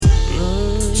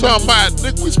talking about,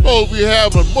 nigga, we supposed to be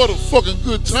having a motherfucking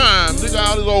good time. Nigga,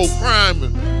 all this old crime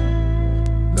and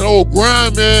that old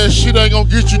grimy ass shit ain't gonna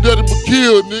get you nothing but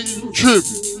killed, nigga. You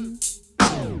tripping.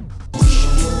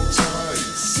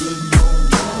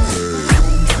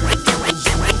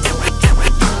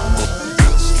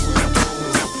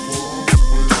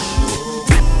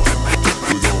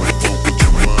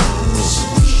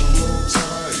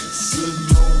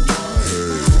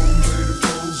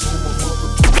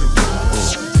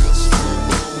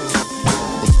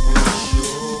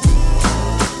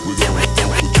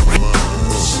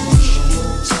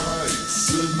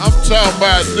 Talking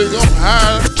about, nigga, I'm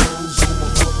high.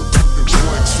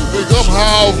 Nigga, I'm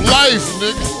high off life,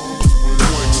 nigga.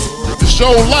 The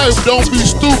show life, don't be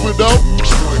stupid, though.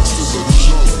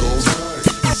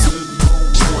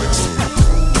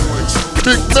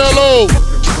 Big Mello.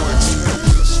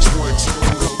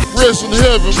 Rest in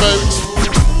heaven, baby.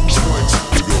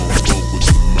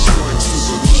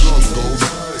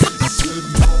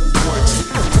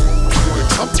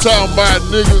 I'm talking about,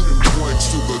 nigga.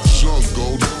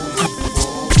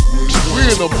 We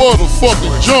in the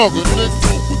motherfucking jungle, nigga.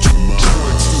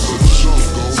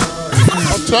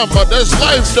 I'm talking about that's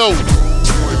life, though.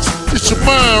 Get your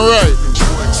mind right.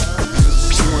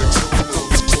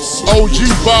 OG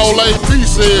Ball AP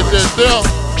said that there.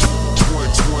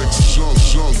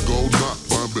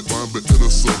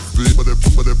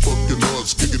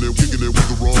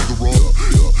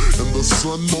 And the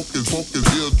sun smoking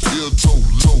here, so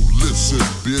low. Listen,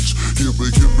 bitch, here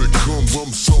it comes,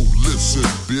 I'm so listen,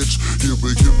 bitch. Here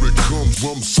it comes,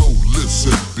 I'm so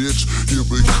listen, bitch. Here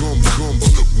it comes,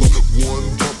 one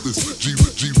bump this G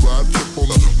ride flip on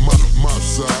my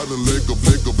side and leg up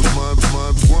mine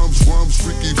rhymes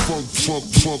freaky funk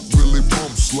really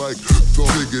bumps like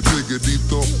diggity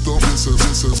thump. This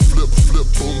is flip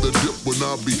on the dip when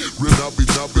I be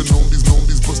knocking on these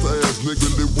bust ass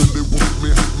niggas. When they want me,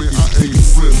 I ain't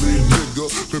friendly, nigga.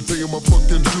 Been paying my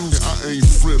fucking dues, I ain't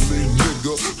friendly,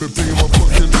 nigga. Been paying my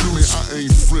fucking dues, I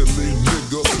ain't friendly,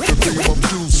 nigga. Been paying my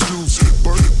dues.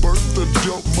 Birth the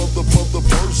dope, mother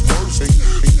burst.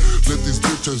 Let these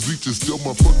bitches leeches steal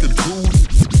my fucking cool.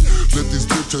 Let these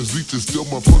bitches leeches steal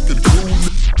my fucking cool.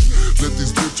 Let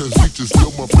these bitches leeches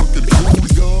steal my fucking cool.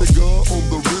 Nigga on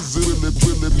the rizzy,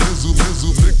 really mizzle,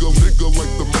 nigga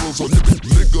like the mellows,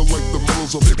 nigga like the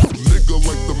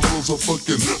mellows, a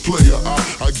fucking player.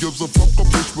 I gives a fuck a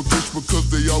bitch because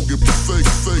they all get say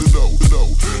no.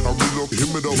 I really don't hear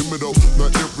me though.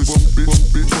 Not every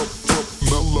bitch up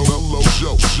mellow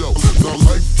show. Now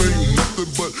life ain't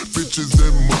nothing but bitches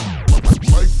and money.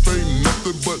 Life ain't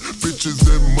nothing but bitches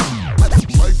and money.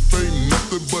 Life ain't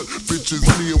nothing but bitches,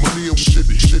 money and shit.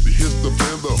 Hits the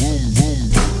fan, the boom.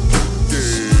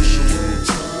 Yeah.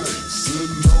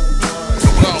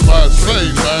 I'm about to say,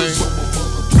 man.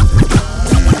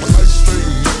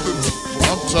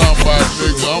 I'm talking about,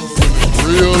 nigga, I'm feeling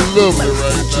real lovely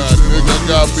right now, nigga. I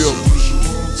got me a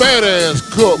fat ass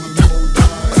cup.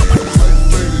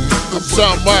 I'm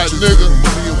talking about, nigga,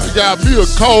 you got me a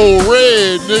cold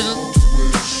red, nigga.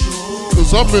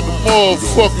 Cause I'm in the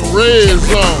motherfucking red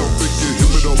zone.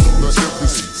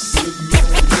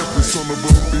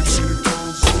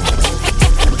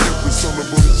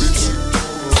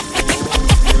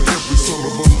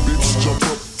 Jump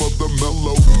up for the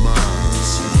mellow minds.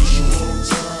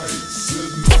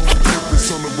 Every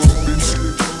son of a bitch.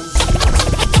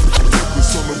 Every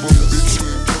son of a bitch.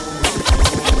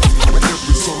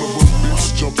 Every son of a bitch.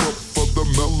 Jump up for the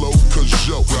mellow. Cause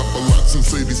yo, rap a lot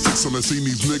since 86 and I seen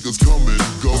these niggas coming.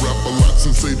 Go rap a lot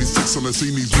since 86 and I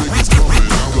seen these niggas coming.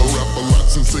 Go rap a lot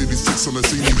since 86 and I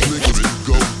seen these niggas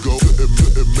go.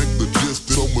 And make the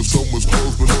distance so much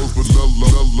close, but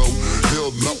mellow.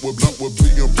 Hell, not with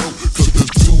being broke. Cause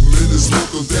there's too many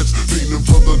smokers that's feeding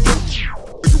for the dope.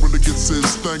 Nigga really gets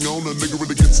his thing on, a nigga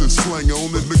really gets his slang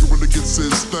on, a nigga really gets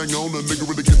his thing on, a nigga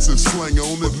really gets his slang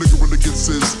on, a nigga really gets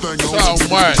his thing on, a nigga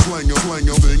really slang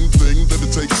on, thing that it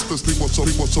takes, especially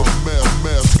once some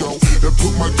mask on, and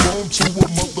put my chrome to a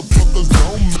motherfucker's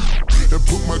dome, and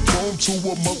put my chrome to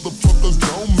a motherfucker's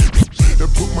dome, and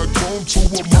put my chrome to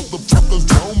a motherfucker's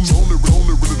dome. Only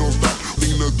really don't stop.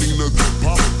 Dina,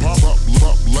 pop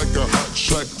like a hot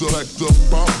shacked up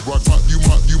pop rock. You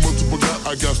must have forgot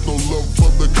I got no love for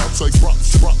the cops. Like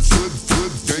props, hood,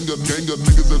 gang of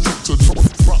niggas that's up to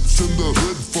props in the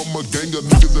hood from a gang of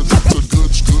niggas that's up to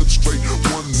good straight.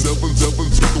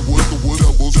 1-7-7s with the wood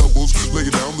doubles. Lay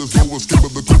it down, there's no escape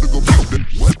of the critical beat.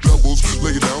 Doubles,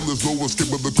 lay it down, there's no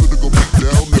escape of the critical beat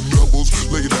down. Them doubles,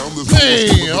 lay it down, there's no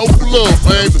escape. Man, open up,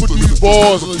 man. Put these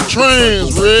bars in the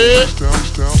trans, Red.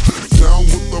 Down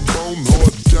with the bone hard,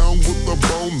 down with the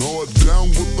bone hard, down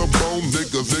with the bone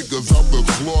niggas.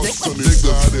 Clark, sunny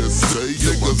side and say,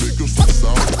 yeah, my niggas from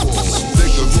South Park.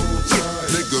 Niggas,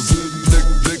 niggas,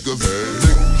 niggas,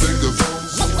 niggas,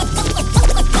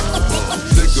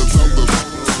 niggas on the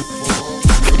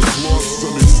Clark,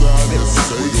 sunny side and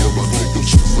say, yeah, my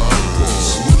niggas from South Park.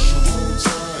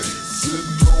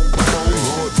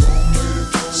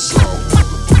 South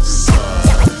side,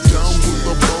 down with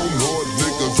the bone hard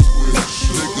niggas,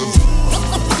 niggas.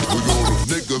 We gonna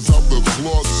niggas out the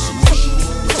Clark,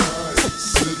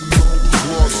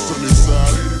 Clark, sunny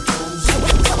side,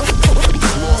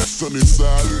 Clark, sunny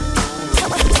side.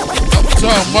 I'm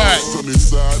talking about, sunny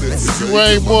side. if you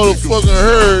ain't motherfucking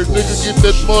heard, nigga, get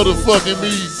that motherfucking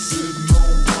me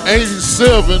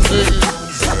 87, nigga,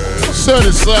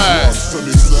 sunny side.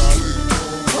 Sunny side.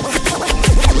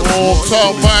 You know what I'm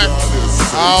talking about?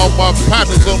 All my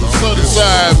partners on the sunny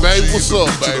side, baby. What's up,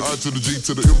 baby? I to the G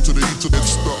to the M to the E to the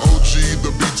it's the OG,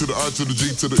 the B to the I to the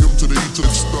G to the M to the E to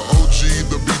the it's the OG,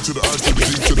 the B to the I to the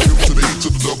G to the M to the E to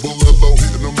the double LO,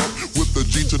 hitting them up with the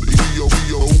G to the E O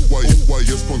E O. Why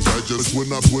yes, punch I just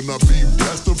when I be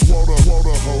blasting water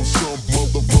hoe some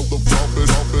mother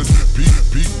dropping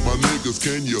beat my niggas,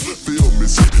 can you feel me?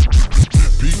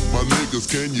 Beat my niggas,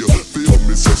 can you feel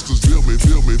me? Sisters, feel me,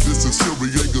 this is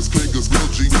serious clingers,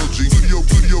 G.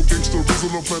 Video gangsterism,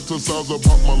 no fantasize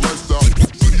about my lifestyle.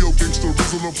 Video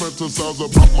gangsterism, no fantasize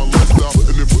about my lifestyle.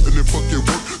 And it fucking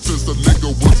work since the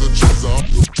nigga was a cheeser.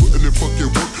 And it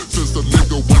fucking work since the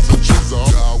nigga was a cheeser.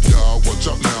 Yeah, watch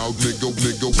out now, nigga.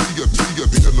 See ya,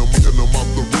 and I'm off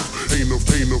the roof. Ain't no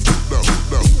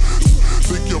now.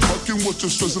 Think you're fucking what you're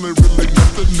stressing ain't really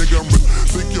nothing, nigga.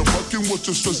 Think you're fucking what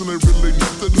you're stressing ain't really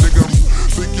nothing, nigga.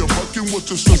 Think you're fucking what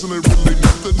you're stressing ain't really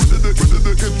nothing.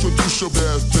 Introduce your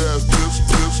ass, this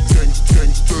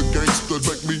gangster,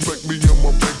 back me,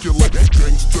 I'ma bank you like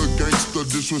gangster,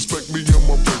 disrespect me,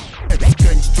 I'ma bank.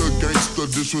 Gangster,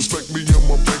 disrespect me,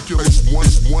 I'ma bank you like one,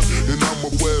 and I'm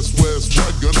a west, I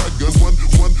gun one.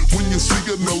 When you see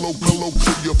a Mello,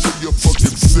 till you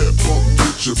fucking set, punk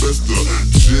bitch, you best to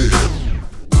jam.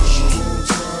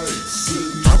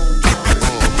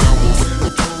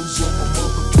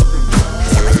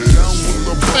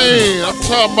 Man, I'm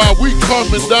talking about we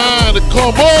coming down to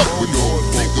come up.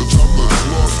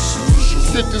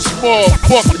 Get this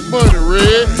motherfucking money,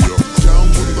 Red.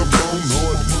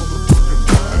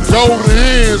 Golden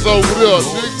hands over there,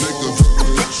 nigga.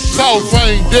 South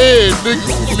ain't dead,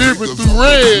 nigga. Living through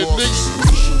red, nigga.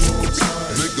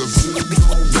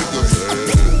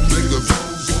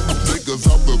 Niggas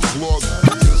out the clock.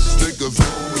 Niggas.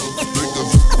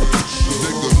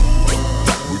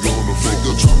 We gonna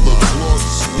finger chop the clock.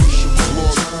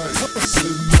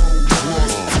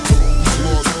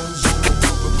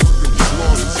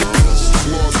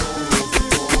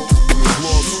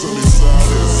 Sunny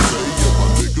side and say, yeah, my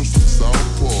niggas from South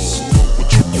Park. Funk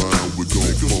with your mind, we gon'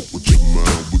 funk with your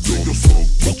mind. We gon' funk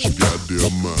with your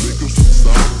goddamn mind. Niggas from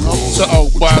South Park. I'm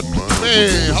talking about,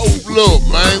 man, hold up,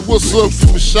 man. What's up?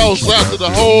 Give me shouts out to the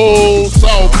whole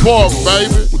South Park,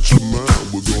 baby. With your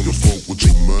mind, we're gonna funk with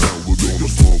your mind. We're gonna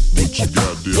funk with your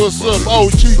goddamn mind. What's up,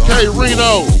 OGK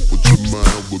Reno? With your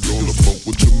mind, we're gonna funk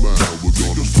with your mind. We're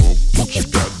gonna funk with your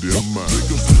goddamn mind.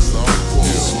 Niggas from South Park.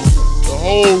 The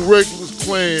whole Reckless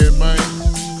clan, man.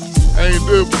 Ain't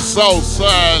there but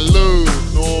Southside love,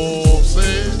 know what I'm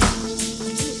saying?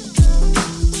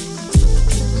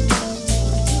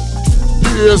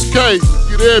 PSK,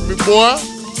 get at me, boy.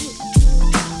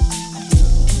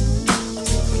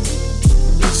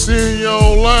 Been seeing you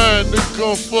online, nigga,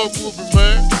 come fuck with me,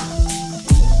 man.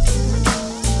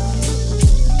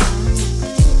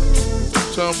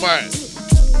 Talking about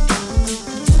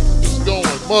it's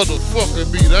going motherfucking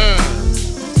me down.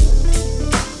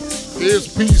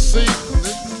 SPC,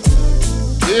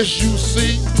 SUC,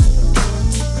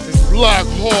 and Block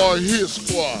Hard Hit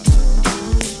Squad.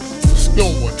 It's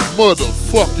going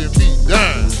motherfucking me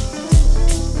down.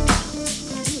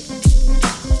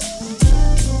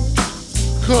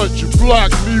 Country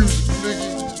block music,